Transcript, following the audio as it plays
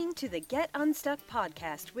listening to the Get Unstuck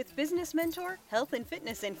podcast with business mentor, health and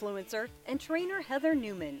fitness influencer, and trainer Heather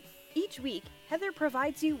Newman. Each week, Heather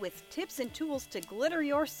provides you with tips and tools to glitter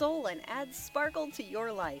your soul and add sparkle to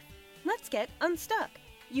your life. Let's get unstuck.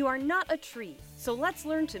 You are not a tree, so let's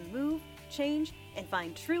learn to move, change, and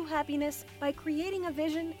find true happiness by creating a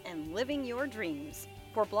vision and living your dreams.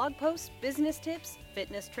 For blog posts, business tips,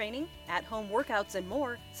 fitness training, at-home workouts, and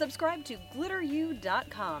more, subscribe to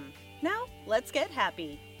glitteru.com. Now, let's get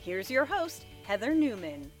happy. Here's your host, Heather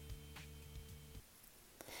Newman.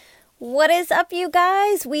 What is up, you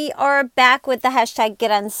guys? We are back with the hashtag Get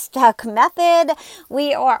Unstuck method.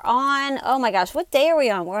 We are on, oh my gosh, what day are we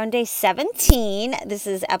on? We're on day 17. This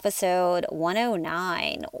is episode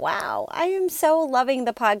 109. Wow, I am so loving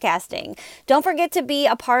the podcasting. Don't forget to be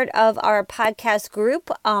a part of our podcast group.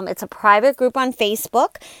 It's a private group on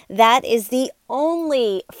Facebook. That is the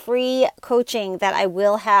only free coaching that I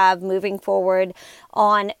will have moving forward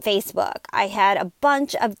on Facebook. I had a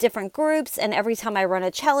bunch of different groups, and every time I run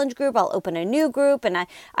a challenge group, I'll open a new group, and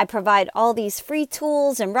I provide all these free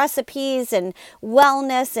tools and recipes and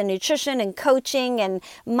wellness and nutrition and coaching and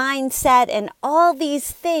mindset and all these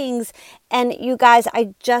things. And you guys,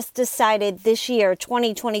 I just decided this year,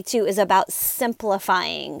 2022, is about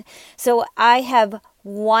simplifying. So I have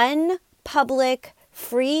one public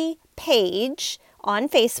free page on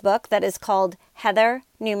Facebook that is called Heather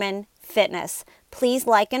Newman Fitness. Please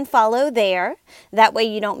like and follow there. That way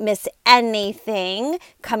you don't miss anything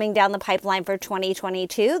coming down the pipeline for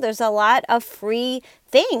 2022. There's a lot of free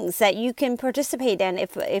things that you can participate in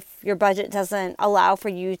if your budget doesn't allow for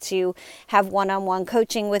you to have one-on-one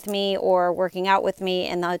coaching with me or working out with me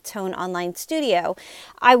in the Tone Online Studio.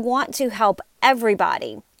 I want to help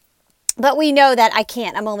everybody. But we know that I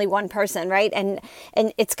can't. I'm only one person, right? And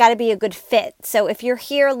it's got to be a good fit. So if you're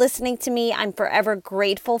here listening to me, I'm forever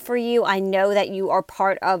grateful for you. I know that you are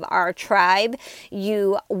part of our tribe.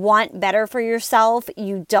 You want better for yourself.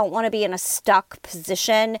 You don't want to be in a stuck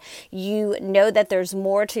position. You know that there's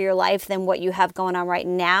more to your life than what you have going on right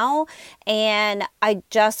now. And I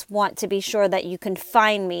just want to be sure that you can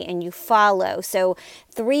find me and you follow. So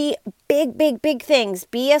 3 big things.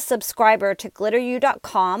 Be a subscriber to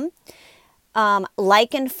glitteru.com.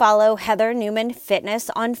 Like and follow Heather Newman Fitness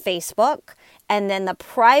on Facebook. And then the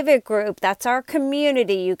private group, that's our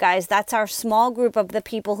community, you guys. That's our small group of the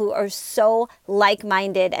people who are so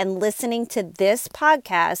like-minded and listening to this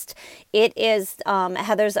podcast. It is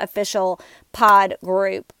Heather's official pod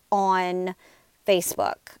group on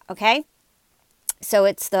Facebook, okay? So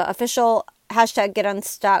it's the official hashtag Get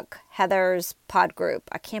Unstuck Heather's pod group.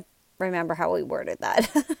 I can't remember how we worded that,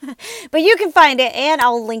 but you can find it and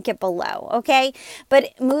I'll link it below. Okay.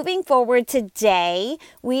 But moving forward today,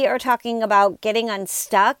 we are talking about getting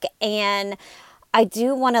unstuck, and I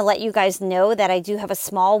do want to let you guys know that I do have a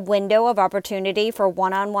small window of opportunity for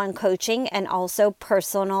one-on-one coaching and also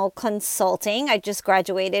personal consulting. I just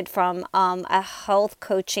graduated from a health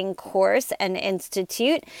coaching course and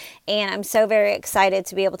institute, and I'm so very excited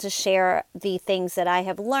to be able to share the things that I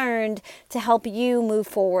have learned to help you move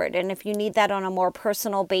forward. And if you need that on a more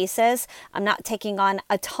personal basis, I'm not taking on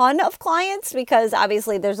a ton of clients because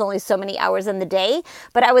obviously there's only so many hours in the day,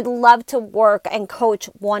 but I would love to work and coach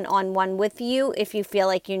one-on-one with you if you feel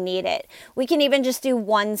like you need it. We can even just do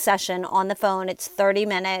one session on the phone. It's 30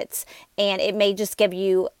 minutes, and it may just give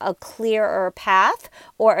you a clearer path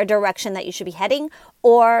or a direction that you should be heading,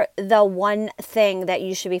 or the one thing that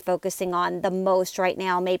you should be focusing on the most right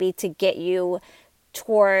now, maybe to get you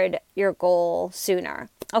toward your goal sooner.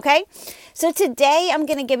 Okay? So today I'm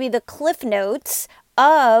going to give you the cliff notes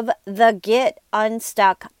of the Get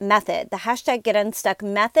Unstuck method. The hashtag Get Unstuck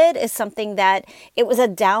method is something that it was a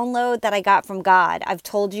download that I got from God. I've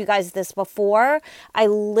told you guys this before. I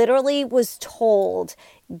literally was told,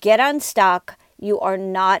 get unstuck. You are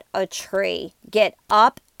not a tree. Get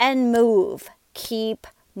up and move. Keep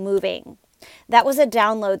moving. That was a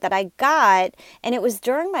download that I got, and it was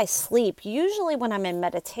during my sleep. Usually when I'm in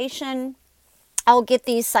meditation, I'll get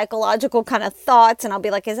these psychological kind of thoughts, and I'll be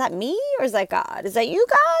like, is that me or is that God? Is that you,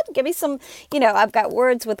 God? Give me some, I've got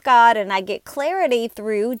words with God, and I get clarity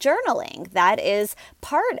through journaling. That is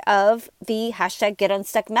part of the hashtag Get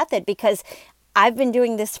Unstuck method because I've been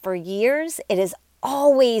doing this for years. It has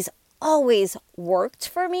always worked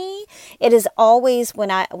for me. It is always when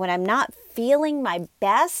I'm not feeling my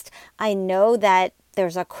best, I know that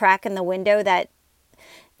there's a crack in the window that,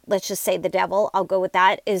 let's just say the devil, I'll go with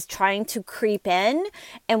that, is trying to creep in.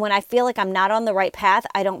 And when I feel like I'm not on the right path,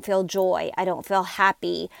 I don't feel joy. I don't feel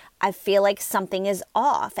happy. I feel like something is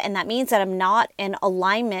off. And that means that I'm not in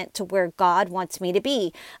alignment to where God wants me to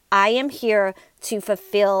be. I am here to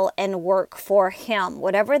fulfill and work for Him,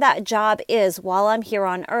 whatever that job is while I'm here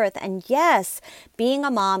on earth. And yes, being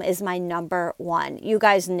a mom is my number one. You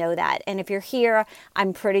guys know that. And if you're here,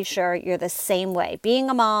 I'm pretty sure you're the same way. Being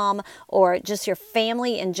a mom or just your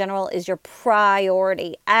family in general is your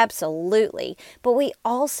priority. Absolutely. But we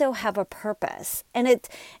also have a purpose. And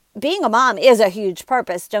being a mom is a huge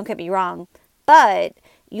purpose. Don't get me wrong. But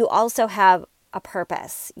you also have a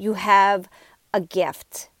purpose. You have a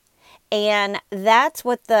gift. And that's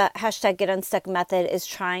what the hashtag Get Unstuck method is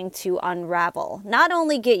trying to unravel. Not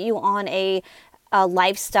only get you on a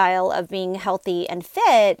lifestyle of being healthy and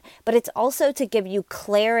fit, but it's also to give you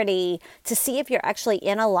clarity to see if you're actually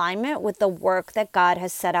in alignment with the work that God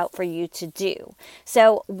has set out for you to do.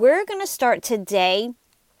 So we're going to start today.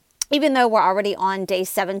 Even though we're already on day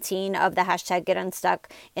 17 of the hashtag Get Unstuck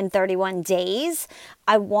in 31 days,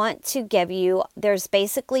 I want to give you, there's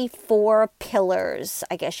basically 4 pillars,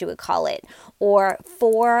 I guess you would call it, or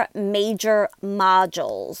 4 major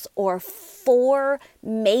modules, or 4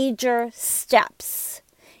 major steps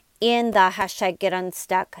in the hashtag Get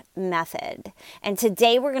Unstuck method. And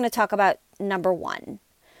today we're going to talk about number 1.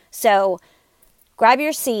 So grab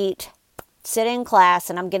your seat, sit in class,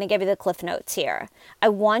 and I'm going to give you the cliff notes here. I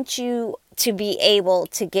want you to be able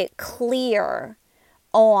to get clear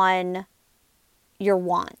on your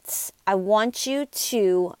wants. I want you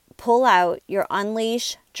to pull out your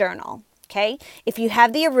Unleash journal, okay? If you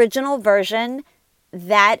have the original version,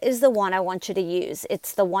 that is the one I want you to use.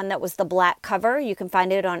 It's the one that was the black cover. You can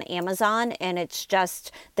find it on Amazon, and it's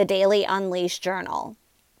just the Daily Unleash journal.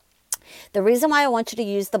 The reason why I want you to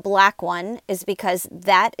use the black one is because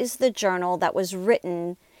that is the journal that was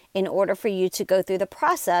written in order for you to go through the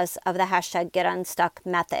process of the hashtag Get Unstuck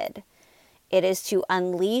method. It is to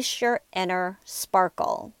unleash your inner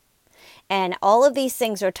sparkle. And all of these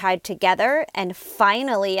things are tied together. And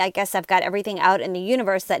finally, I guess I've got everything out in the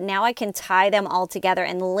universe that now I can tie them all together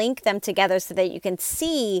and link them together so that you can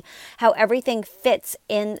see how everything fits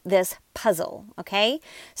in this puzzle. Okay?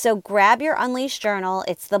 So grab your Unleash journal.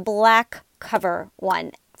 It's the black cover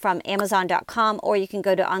one from Amazon.com, or you can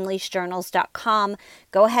go to unleashjournals.com.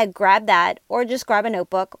 Go ahead, grab that, or just grab a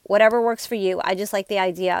notebook, whatever works for you. I just like the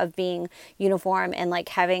idea of being uniform and like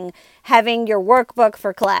having your workbook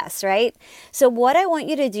for class, right? So what I want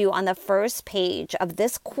you to do on the first page of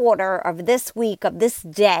this quarter, of this week, of this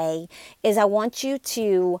day, is I want you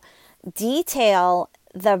to detail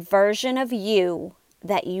the version of you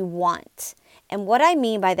that you want. And what I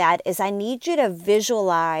mean by that is I need you to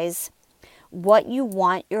visualize what you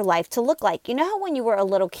want your life to look like. You know how when you were a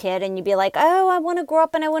little kid and you'd be like, oh, I want to grow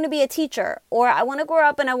up and I want to be a teacher, or I want to grow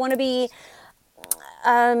up and I want to be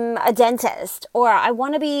a dentist, or I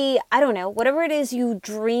want to be, I don't know, whatever it is you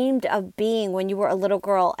dreamed of being when you were a little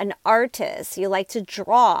girl, an artist, you like to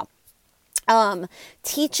draw,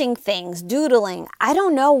 teaching things, doodling, I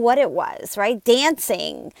don't know what it was, right?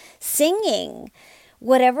 Dancing, singing,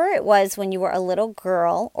 whatever it was when you were a little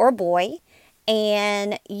girl or boy,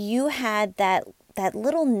 and you had that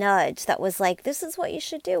little nudge that was like, this is what you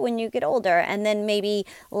should do when you get older. And then maybe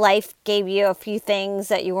life gave you a few things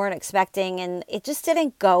that you weren't expecting and it just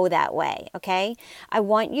didn't go that way, okay? I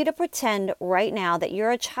want you to pretend right now that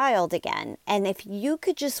you're a child again. And if you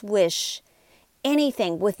could just wish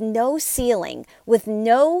anything with no ceiling, with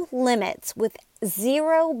no limits, with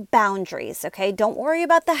zero boundaries, okay? Don't worry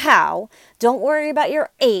about the how. Don't worry about your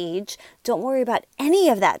age. Don't worry about any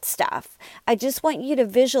of that stuff. I just want you to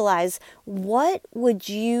visualize, what would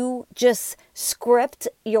you just script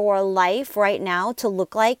your life right now to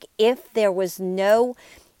look like if there was no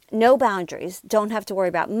boundaries? Don't have to worry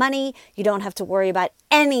about money. You don't have to worry about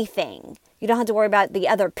anything. You don't have to worry about the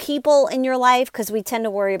other people in your life, because we tend to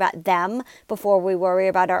worry about them before we worry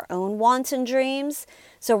about our own wants and dreams.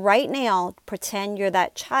 So right now, pretend you're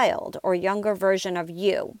that child or younger version of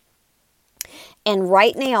you. And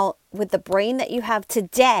right now, with the brain that you have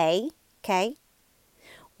today, okay,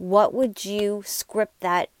 what would you script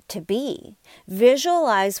that to be?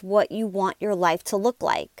 Visualize what you want your life to look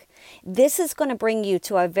like. This is going to bring you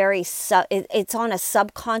to it's on a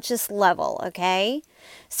subconscious level, okay?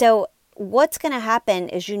 So what's going to happen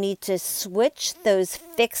is you need to switch those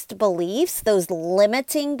fixed beliefs, those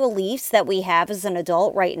limiting beliefs that we have as an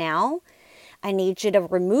adult right now. I need you to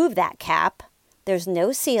remove that cap. There's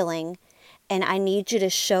no ceiling. And I need you to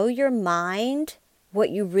show your mind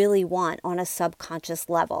what you really want on a subconscious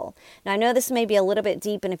level. Now, I know this may be a little bit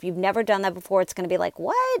deep, and if you've never done that before, it's going to be like,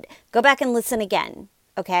 what? Go back and listen again,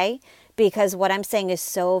 okay? Because what I'm saying is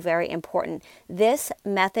so very important. This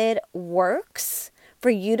method works for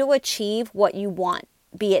you to achieve what you want,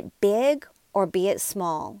 be it big or be it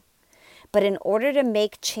small. But in order to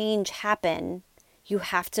make change happen, you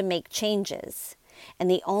have to make changes. And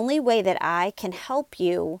the only way that I can help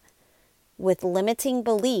you with limiting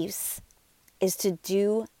beliefs is to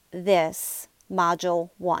do this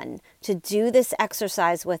module 1, to do this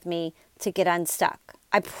exercise with me to get unstuck.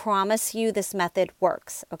 I promise you this method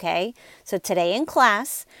works, okay? So today in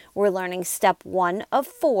class, we're learning step 1 of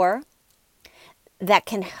 4 that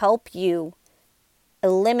can help you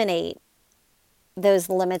eliminate those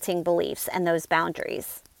limiting beliefs and those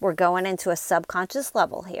boundaries. We're going into a subconscious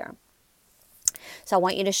level here. So I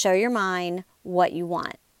want you to show your mind what you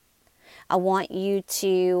want. I want you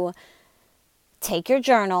to take your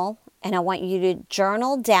journal and I want you to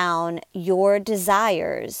journal down your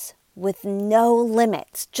desires with no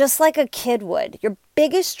limits, just like a kid would, your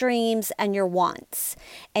biggest dreams and your wants.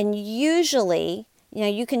 And usually,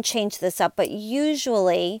 you can change this up, but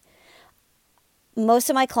usually most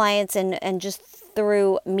of my clients and just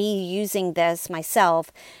through me using this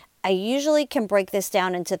myself, I usually can break this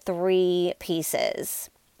down into 3 pieces: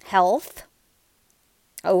 health,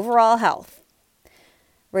 overall health,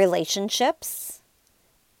 relationships,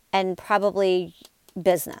 and probably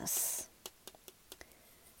business.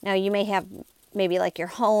 Now you may have maybe like your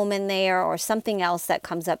home in there or something else that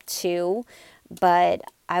comes up too, but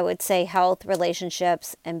I would say health,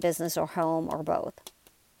 relationships, and business or home or both.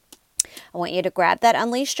 I want you to grab that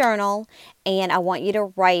Unleashed journal and I want you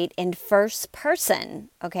to write in first person,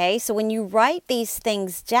 okay? So when you write these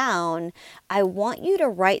things down, I want you to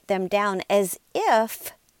write them down as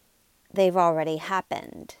if they've already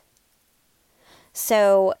happened.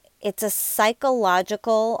 So it's a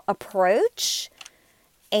psychological approach,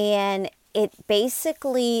 and it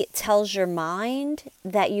basically tells your mind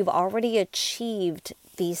that you've already achieved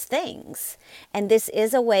these things. And this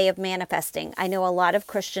is a way of manifesting. I know a lot of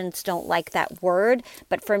Christians don't like that word,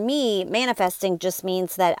 but for me, manifesting just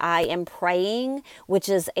means that I am praying, which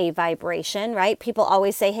is a vibration, right? People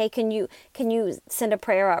always say, hey, can you send a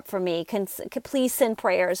prayer up for me? Can please send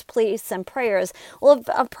prayers, please send prayers. Well, if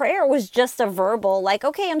a prayer was just a verbal, like,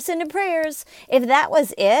 okay, I'm sending prayers. If that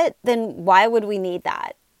was it, then why would we need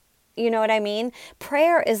that? You know what I mean?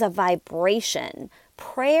 Prayer is a vibration.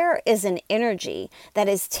 Prayer is an energy that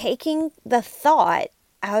is taking the thought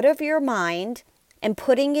out of your mind and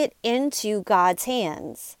putting it into God's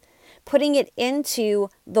hands, putting it into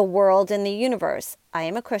the world and the universe. I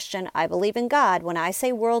am a Christian. I believe in God. When I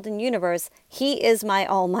say world and universe, He is my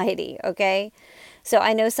Almighty, okay? So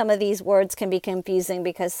I know some of these words can be confusing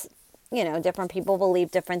because, different people believe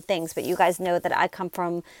different things, but you guys know that I come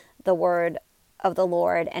from the word of the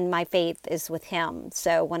Lord and my faith is with Him.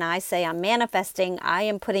 So when I say I'm manifesting, I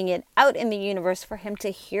am putting it out in the universe for Him to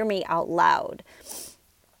hear me out loud.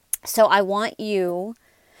 So I want you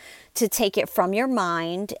to take it from your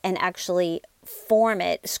mind and actually form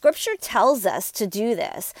it. Scripture tells us to do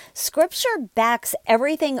this. Scripture backs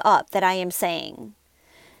everything up that I am saying.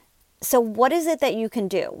 So what is it that you can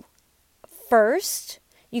do? First,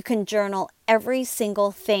 you can journal every single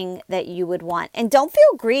thing that you would want. And don't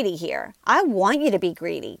feel greedy here. I want you to be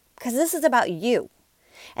greedy because this is about you.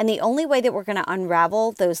 And the only way that we're going to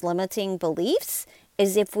unravel those limiting beliefs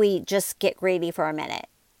is if we just get greedy for a minute.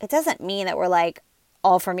 It doesn't mean that we're like,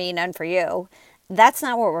 all for me, none for you. That's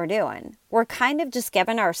not what we're doing. We're kind of just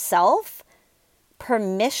giving ourselves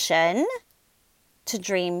permission to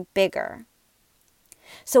dream bigger.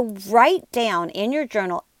 So write down in your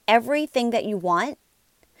journal everything that you want.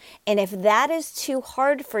 And if that is too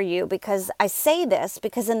hard for you, because I say this,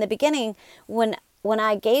 because in the beginning, when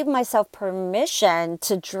I gave myself permission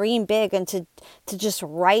to dream big and to just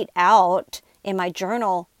write out in my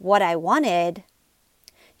journal what I wanted,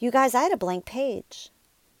 you guys, I had a blank page.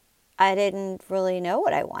 I didn't really know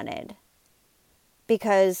what I wanted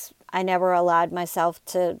because I never allowed myself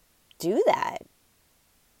to do that.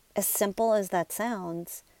 As simple as that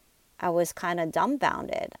sounds, I was kind of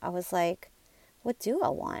dumbfounded. I was like, what do I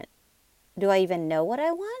want? Do I even know what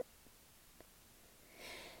I want?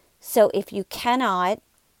 So if you cannot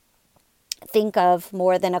think of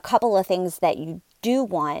more than a couple of things that you do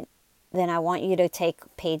want, then I want you to take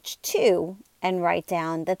page 2 and write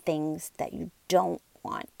down the things that you don't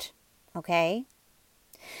want. Okay?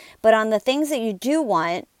 But on the things that you do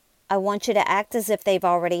want, I want you to act as if they've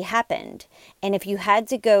already happened. And if you had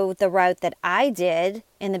to go the route that I did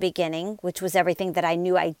in the beginning, which was everything that I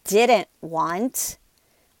knew I didn't want,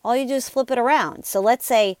 all you do is flip it around. So let's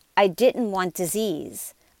say I didn't want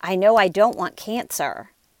disease. I know I don't want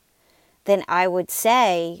cancer. Then I would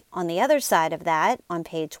say on the other side of that, on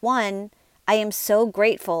page 1, I am so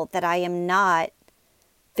grateful that I am not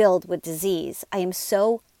filled with disease. I am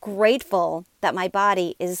so grateful that my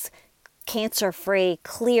body is cancer-free,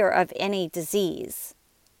 clear of any disease.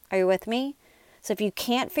 Are you with me? So if you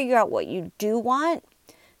can't figure out what you do want,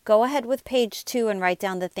 go ahead with page 2 and write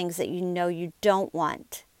down the things that you know you don't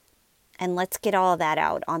want. And let's get all of that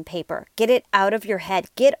out on paper. Get it out of your head.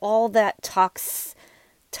 Get all that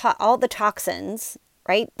all the toxins,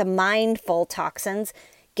 right? The mindful toxins,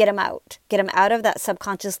 get them out. Get them out of that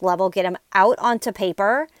subconscious level. Get them out onto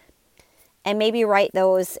paper. And maybe write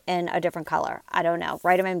those in a different color. I don't know.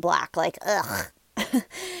 Write them in black. Like, ugh.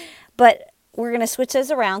 But we're going to switch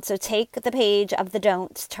those around. So take the page of the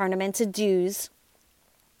don'ts, turn them into do's.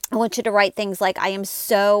 I want you to write things like, I am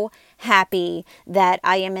so happy that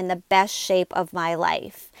I am in the best shape of my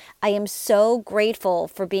life. I am so grateful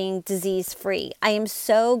for being disease-free. I am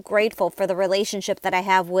so grateful for the relationship that I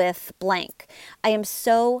have with blank. I am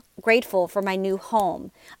so grateful for my new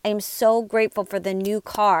home. I am so grateful for the new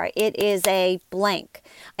car. It is a blank.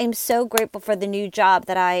 I am so grateful for the new job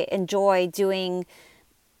that I enjoy doing,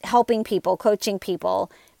 helping people, coaching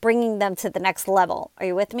people, bringing them to the next level. Are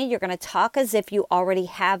you with me? You're going to talk as if you already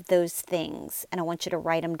have those things, and I want you to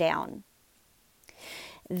write them down.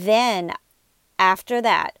 Then after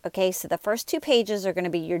that, okay, so the first 2 pages are going to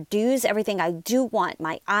be your do's, everything I do want,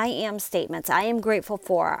 my I am statements, I am grateful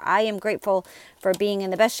for being in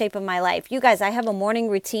the best shape of my life. You guys, I have a morning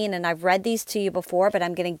routine, and I've read these to you before, but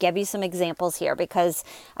I'm going to give you some examples here, because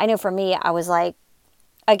I know for me, I was like,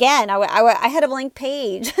 again, I had a blank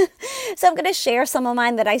page. So I'm going to share some of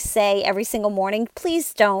mine that I say every single morning.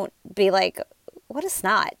 Please don't be like, what a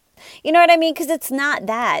snot. You know what I mean? Because it's not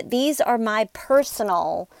that. These are my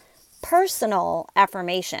personal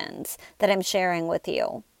affirmations that I'm sharing with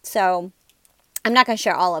you. So I'm not going to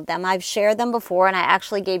share all of them. I've shared them before, and I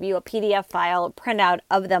actually gave you a PDF file, a printout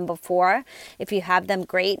of them before. If you have them,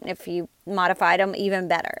 great. And if you modified them, even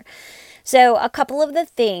better. So a couple of the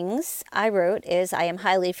things I wrote is, I am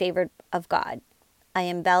highly favored of God. I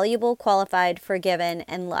am valuable, qualified, forgiven,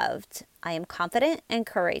 and loved. I am confident and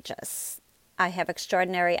courageous. I have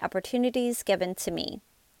extraordinary opportunities given to me.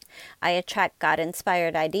 I attract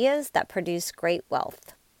God-inspired ideas that produce great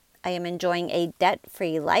wealth. I am enjoying a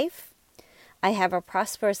debt-free life. I have a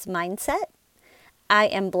prosperous mindset. I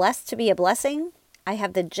am blessed to be a blessing. I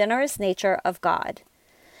have the generous nature of God.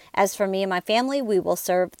 As for me and my family, we will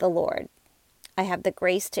serve the Lord. I have the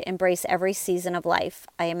grace to embrace every season of life.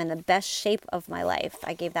 I am in the best shape of my life.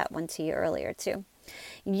 I gave that one to you earlier too.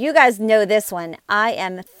 You guys know this one. I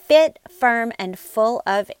am fit, firm, and full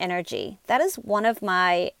of energy. That is one of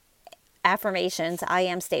my affirmations, I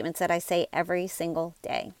am statements that I say every single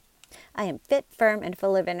day. I am fit, firm, and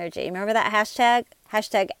full of energy. Remember that hashtag?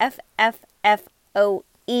 Hashtag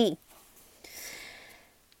FFFOE.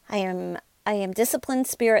 I am disciplined,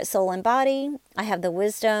 spirit, soul, and body. I have the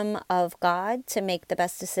wisdom of God to make the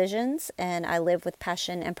best decisions, and I live with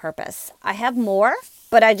passion and purpose. I have more,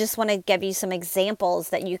 but I just want to give you some examples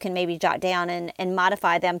that you can maybe jot down and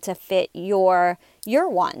modify them to fit your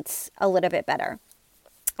wants a little bit better.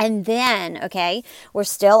 And then, okay, we're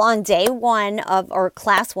still on day 1 or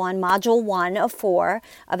class 1, module 1 of 4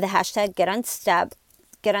 of the hashtag Get Unstuck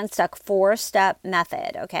 4-step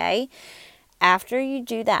method, okay? After you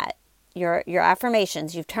do that, your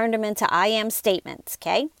affirmations, you've turned them into I am statements,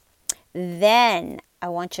 okay? Then I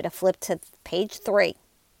want you to flip to page 3,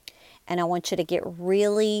 and I want you to get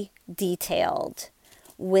really detailed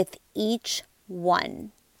with each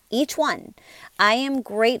one. Each one. I am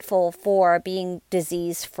grateful for being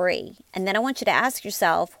disease-free. And then I want you to ask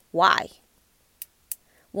yourself, why?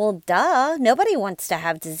 Well, duh, nobody wants to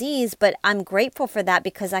have disease, but I'm grateful for that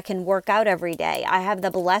because I can work out every day. I have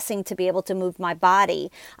the blessing to be able to move my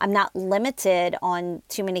body. I'm not limited on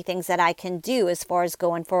too many things that I can do as far as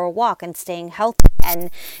going for a walk and staying healthy and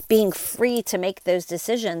being free to make those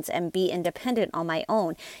decisions and be independent on my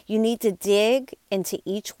own. You need to dig into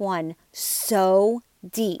each one so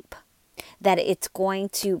deep that it's going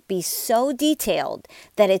to be so detailed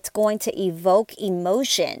that it's going to evoke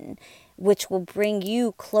emotion, which will bring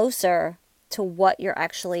you closer to what you're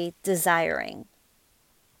actually desiring.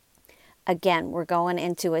 Again, we're going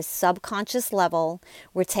into a subconscious level.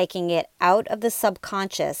 We're taking it out of the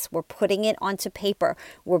subconscious. We're putting it onto paper.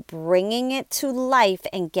 We're bringing it to life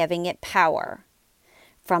and giving it power.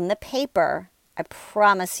 From the paper, I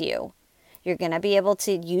promise you, you're going to be able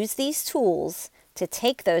to use these tools to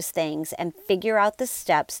take those things and figure out the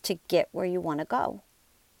steps to get where you want to go.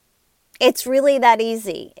 It's really that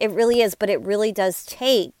easy. It really is, but it really does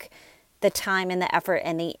take the time and the effort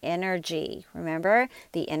and the energy. Remember?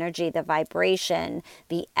 The energy, the vibration,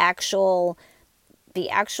 the actual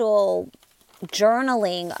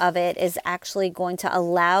journaling of it is actually going to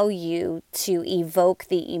allow you to evoke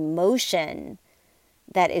the emotion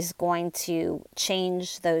that is going to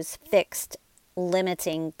change those fixed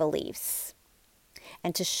limiting beliefs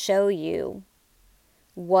and to show you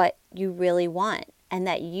what you really want and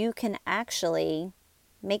that you can actually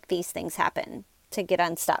make these things happen to get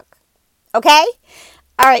unstuck. Okay?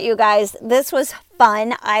 All right, you guys, this was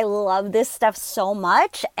fun. I love this stuff so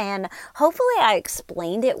much, and hopefully I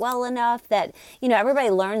explained it well enough that,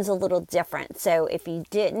 everybody learns a little different. So if you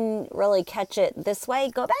didn't really catch it this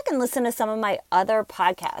way, go back and listen to some of my other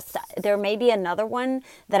podcasts. There may be another one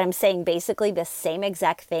that I'm saying basically the same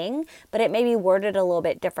exact thing, but it may be worded a little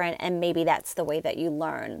bit different, and maybe that's the way that you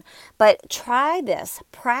learn. But try this,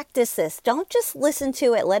 practice this. Don't just listen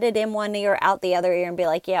to it, let it in one ear, out the other ear, and be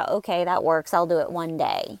like, yeah, okay, that works. I'll do it one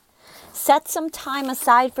day. Set some time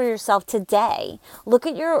aside for yourself today. Look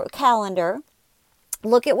at your calendar.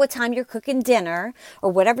 Look at what time you're cooking dinner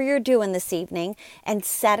or whatever you're doing this evening, and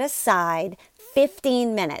set aside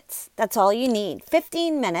 15 minutes. That's all you need.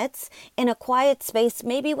 15 minutes in a quiet space,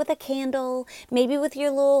 maybe with a candle, maybe with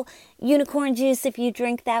your little unicorn juice if you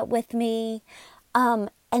drink that with me, and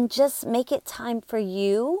just make it time for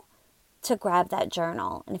you to grab that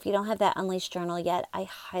journal. And if you don't have that Unleashed journal yet, I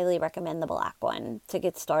highly recommend the black one to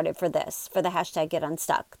get started for this, for the hashtag Get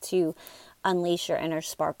Unstuck, to unleash your inner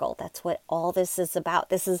sparkle. That's what all this is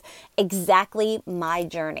about. This is exactly my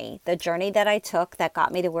journey, the journey that I took that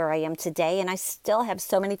got me to where I am today. And I still have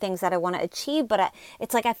so many things that I want to achieve, but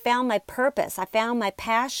it's like I found my purpose. I found my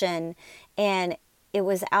passion, and it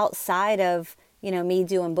was outside of, me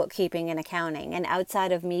doing bookkeeping and accounting, and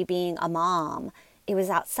outside of me being a mom. It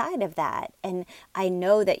was outside of that. And I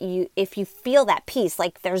know that if you feel that peace,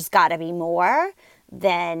 like there's got to be more,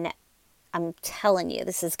 then I'm telling you,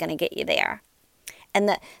 this is going to get you there.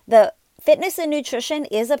 And the fitness and nutrition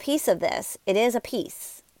is a piece of this. It is a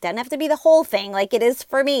piece. Doesn't have to be the whole thing like it is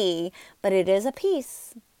for me, but it is a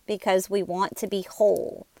piece because we want to be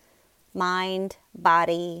whole. Mind,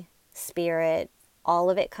 body, spirit,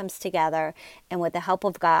 all of it comes together. And with the help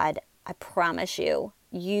of God, I promise you,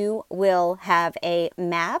 you will have a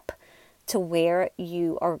map to where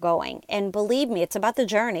you are going. And believe me, it's about the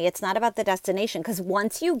journey. It's not about the destination. Because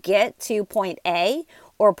once you get to point A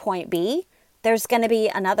or point B, there's going to be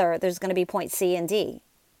point C and D.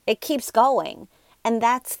 It keeps going. And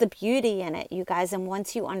that's the beauty in it, you guys. And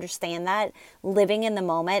once you understand that, living in the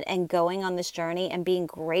moment and going on this journey and being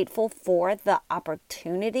grateful for the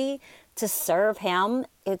opportunity to serve Him,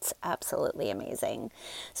 it's absolutely amazing.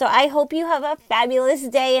 So I hope you have a fabulous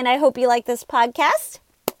day, and I hope you like this podcast.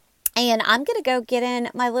 And I'm going to go get in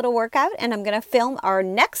my little workout, and I'm going to film our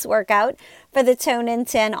next workout for the Tone in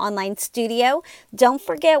 10 online studio. Don't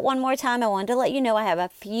forget, one more time, I wanted to let you know I have a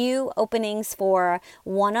few openings for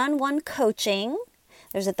one-on-one coaching.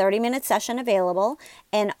 There's a 30-minute session available.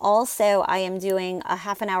 And also I am doing a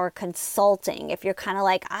half an hour consulting. If you're kind of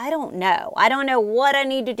like, I don't know what I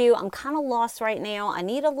need to do. I'm kind of lost right now. I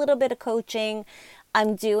need a little bit of coaching.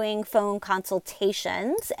 I'm doing phone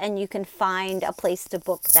consultations, and you can find a place to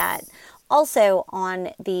book that also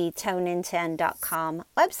on the tonein10.com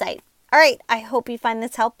website. All right. I hope you find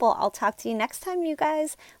this helpful. I'll talk to you next time, you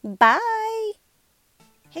guys. Bye.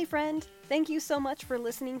 Hey friend, thank you so much for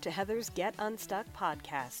listening to Heather's Get Unstuck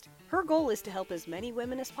podcast. Her goal is to help as many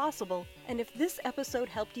women as possible, and if this episode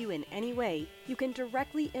helped you in any way, you can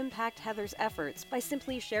directly impact Heather's efforts by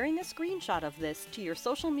simply sharing a screenshot of this to your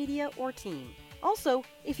social media or team. Also,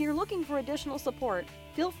 if you're looking for additional support,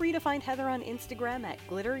 feel free to find Heather on Instagram at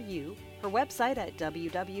GlitterU, her website at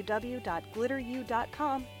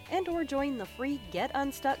www.glitteru.com, and or join the free Get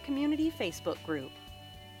Unstuck community Facebook group.